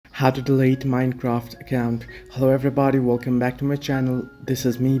How to delete Minecraft account. Hello everybody, welcome back to my channel. This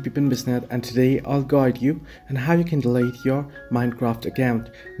is me Pipin Bisnath, and today I'll guide you on how you can delete your Minecraft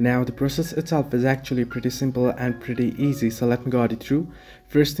account. Now the process itself is actually pretty simple and pretty easy, so let me guide you through.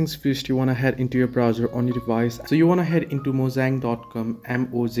 First things first, you want to head into your browser on your device. So you want to head into mojang.com,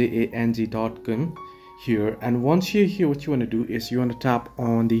 mojang.com here, and once you're here, what you want to do is you want to tap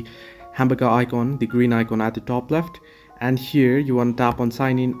on the hamburger icon, the green icon at the top left, and here you want to tap on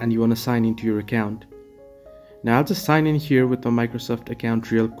sign in and you want to sign into your account. Now I'll just sign in here with my Microsoft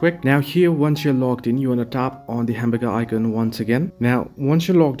account real quick. Now here, once you're logged in, you want to tap on the hamburger icon once again. Now once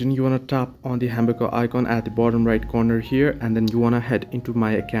you're logged in, you want to tap on the hamburger icon at the bottom right corner here, and then you want to head into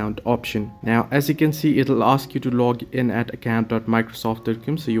my account option. Now as you can see, it'll ask you to log in at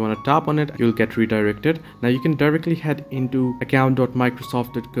account.microsoft.com, so you want to tap on it, you'll get redirected. Now you can directly head into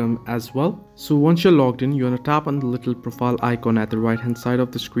account.microsoft.com as well. So once you're logged in, you want to tap on the little profile icon at the right hand side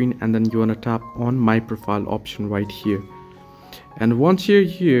of the screen, and then you want to tap on my profile option right here. And once you're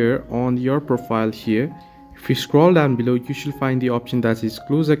here on your profile here, if you scroll down below, you should find the option that says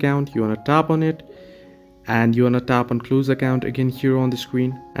close account. You want to tap on it, and you want to tap on close account again here on the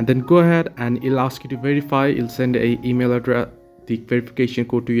screen, and then go ahead and it'll ask you to verify. It'll send a email address, the verification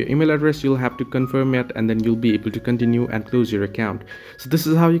code to your email address. You'll have to confirm it, and then you'll be able to continue and close your account. So this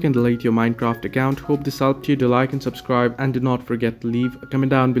is how you can delete your Minecraft account. Hope this helped you. Do like and subscribe, and do not forget to leave a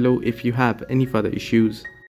comment down below if you have any further issues.